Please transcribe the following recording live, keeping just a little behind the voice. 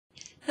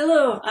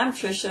Hello, I'm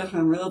Trisha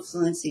from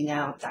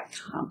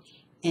realfluencynow.com,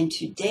 and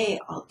today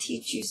I'll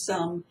teach you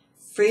some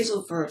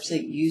phrasal verbs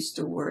that use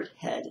the word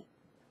head.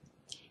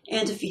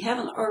 And if you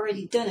haven't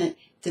already done it,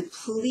 then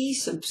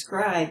please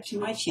subscribe to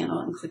my channel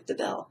and click the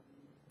bell.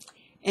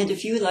 And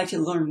if you would like to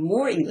learn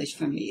more English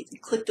from me, then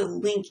click the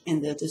link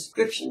in the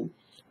description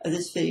of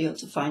this video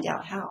to find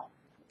out how.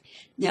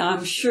 Now,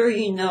 I'm sure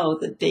you know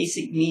the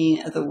basic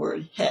meaning of the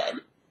word head,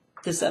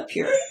 this up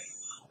here.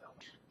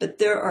 But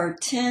there are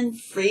 10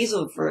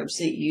 phrasal verbs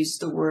that use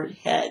the word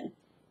head,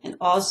 and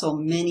also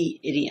many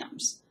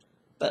idioms.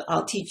 But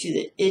I'll teach you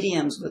the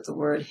idioms with the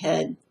word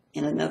head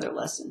in another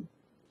lesson.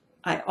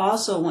 I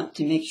also want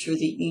to make sure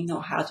that you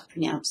know how to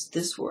pronounce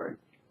this word,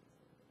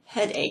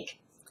 headache.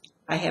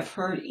 I have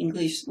heard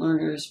English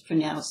learners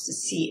pronounce the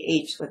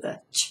CH with a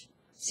ch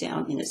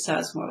sound, and it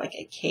sounds more like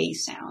a K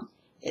sound.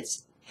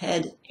 It's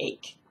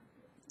headache.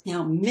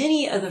 Now,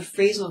 many of the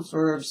phrasal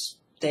verbs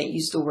that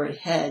use the word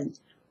head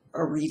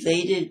are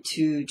related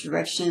to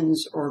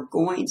directions or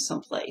going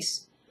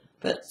someplace,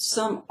 but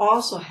some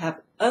also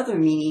have other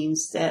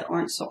meanings that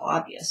aren't so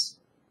obvious.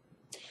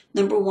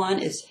 Number one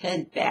is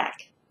head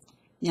back.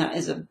 Now,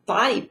 as a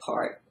body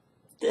part,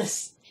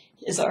 this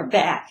is our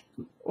back,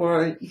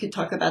 or you could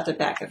talk about the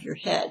back of your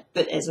head,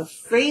 but as a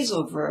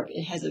phrasal verb,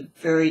 it has a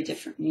very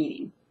different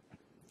meaning.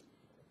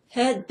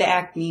 Head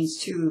back means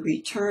to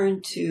return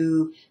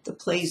to the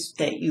place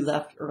that you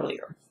left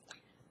earlier.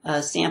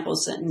 A sample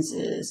sentence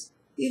is,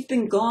 "We've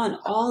been gone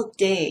all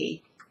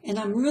day, and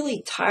I'm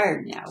really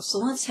tired now, so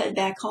let's head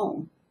back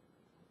home."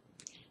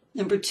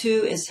 Number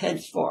two is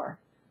head for,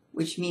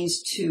 which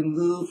means to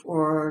move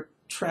or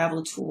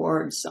travel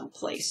towards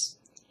someplace.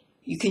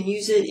 You can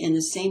use it in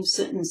the same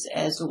sentence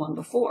as the one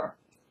before.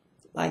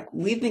 Like,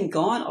 "We've been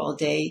gone all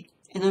day,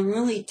 and I'm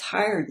really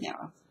tired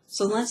now,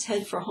 so let's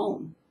head for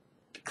home."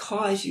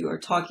 Because you are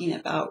talking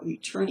about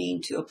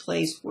returning to a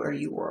place where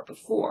you were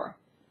before.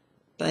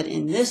 But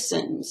in this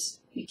sentence,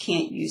 you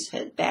can't use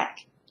head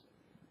back.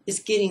 "It's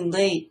getting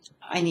late,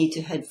 I need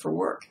to head for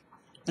work."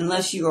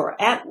 Unless you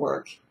are at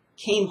work,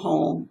 came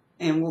home,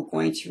 and we're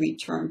going to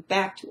return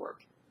back to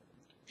work.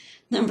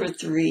 Number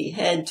three,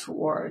 head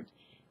toward.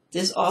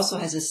 This also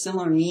has a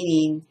similar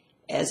meaning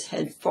as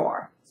head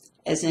for,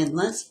 as in,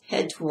 let's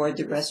head toward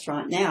the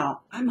restaurant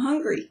now, I'm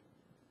hungry.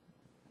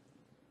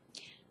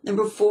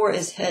 Number four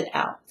is head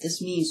out.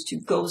 This means to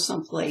go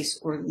someplace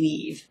or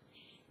leave,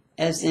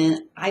 as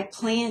in, I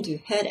plan to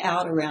head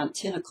out around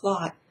 10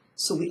 o'clock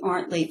so we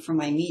aren't late for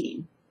my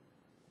meeting.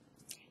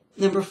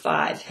 Number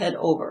five, head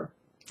over.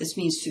 This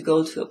means to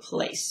go to a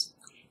place,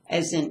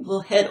 as in,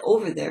 we'll head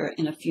over there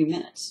in a few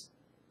minutes.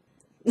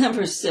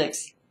 Number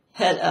six,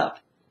 head up.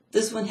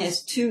 This one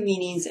has two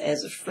meanings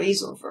as a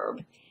phrasal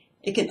verb.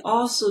 It can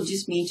also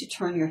just mean to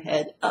turn your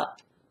head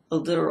up, a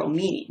literal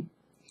meaning.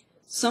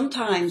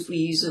 Sometimes we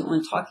use it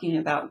when talking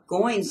about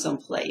going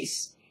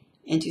someplace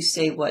and to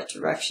say what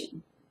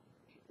direction.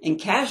 In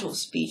casual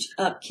speech,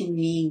 up can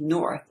mean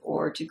north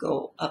or to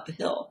go up a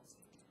hill.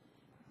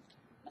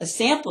 A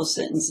sample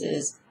sentence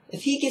is,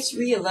 "If he gets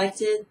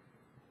reelected,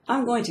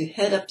 I'm going to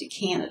head up to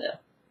Canada."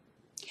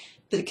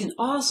 But it can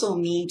also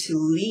mean to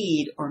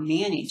lead or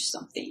manage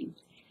something.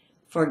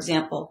 For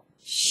example,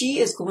 she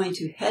is going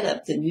to head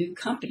up the new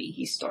company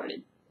he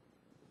started.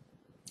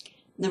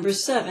 Number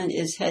seven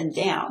is head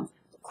down.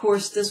 Of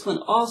course, this one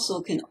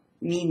also can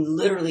mean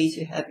literally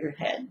to have your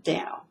head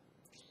down.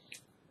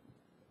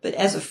 But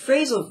as a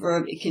phrasal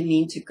verb, it can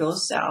mean to go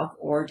south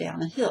or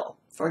down a hill.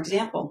 For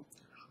example,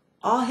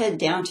 "I'll head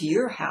down to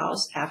your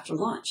house after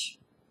lunch."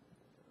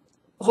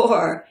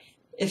 Or,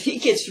 "If he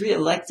gets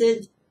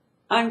reelected,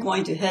 I'm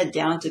going to head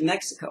down to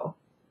Mexico."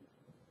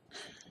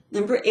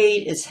 Number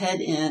eight is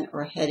head in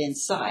or head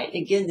inside.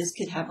 Again, this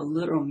could have a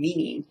literal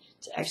meaning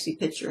to actually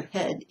put your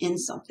head in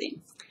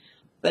something.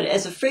 But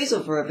as a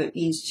phrasal verb, it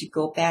means to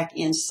go back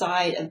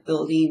inside a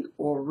building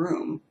or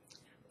room.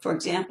 For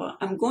example,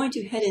 "I'm going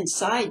to head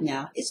inside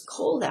now. It's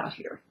cold out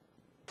here."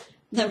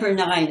 Number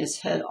nine is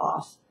head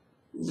off.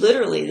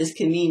 Literally, this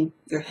can mean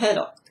your head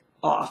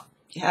off.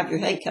 You have your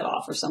head cut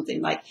off or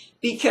something like,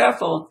 "Be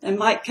careful, it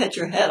might cut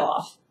your head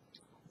off."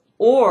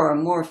 Or a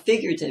more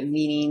figurative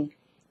meaning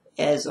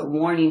as a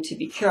warning to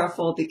be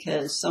careful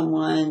because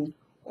someone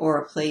or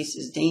a place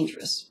is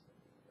dangerous.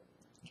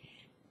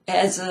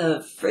 As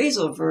a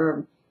phrasal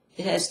verb,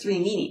 it has three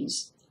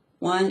meanings.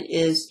 One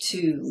is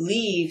to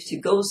leave to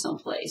go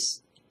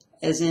someplace,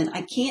 as in,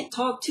 I can't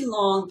talk too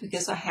long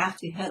because I have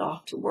to head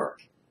off to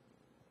work.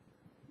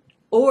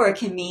 Or it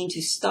can mean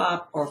to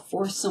stop or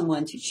force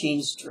someone to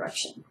change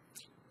direction,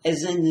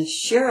 as in, the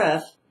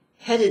sheriff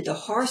headed the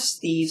horse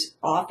thieves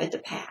off at the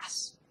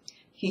pass.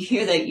 You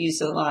hear that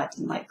used a lot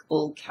in like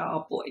old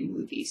cowboy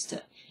movies,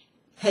 to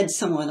head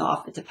someone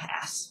off at the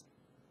pass.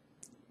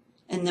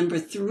 And number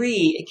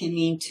three, it can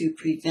mean to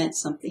prevent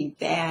something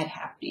bad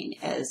happening,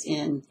 as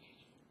in,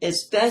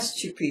 it's best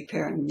to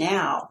prepare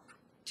now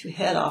to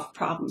head off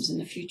problems in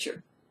the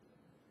future.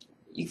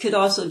 You could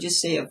also just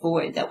say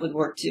avoid. That would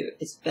work too.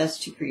 It's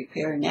best to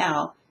prepare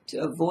now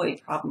to avoid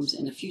problems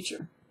in the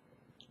future.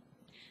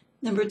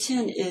 Number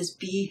 10 is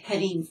be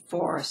heading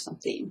for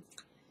something.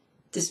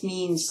 This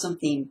means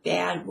something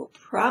bad will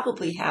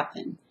probably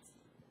happen.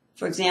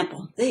 For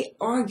example, they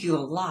argue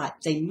a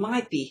lot. They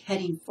might be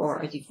heading for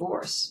a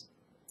divorce.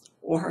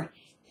 Or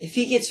if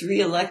he gets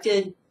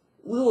reelected,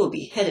 we will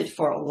be headed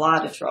for a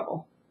lot of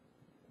trouble.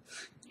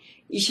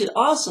 You should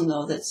also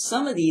know that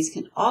some of these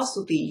can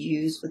also be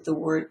used with the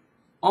word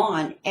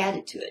on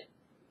added to it.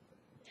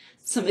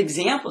 Some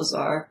examples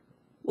are,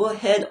 we'll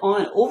head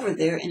on over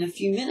there in a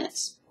few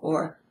minutes,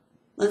 or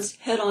let's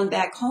head on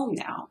back home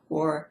now,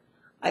 or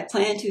I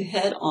plan to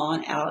head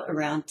on out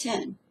around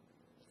 10,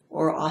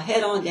 or I'll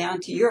head on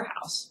down to your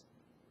house.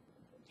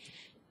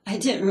 I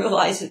didn't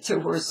realize that there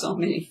were so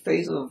many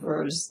phrasal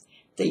verbs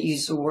that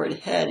use the word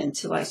head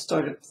until I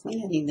started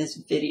planning this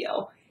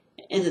video.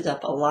 It ended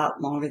up a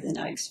lot longer than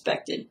I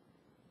expected.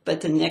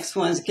 But the next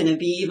one is going to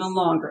be even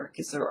longer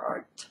because there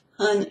are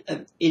a ton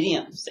of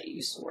idioms that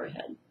use the word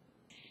head.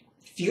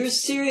 If you're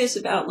serious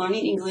about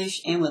learning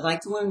English and would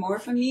like to learn more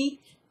from me,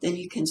 then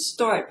you can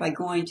start by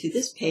going to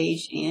this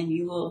page and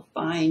you will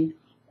find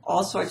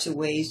all sorts of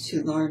ways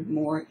to learn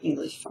more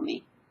English from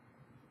me.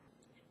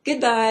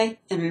 Goodbye,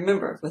 and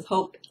remember, with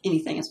hope,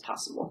 anything is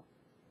possible.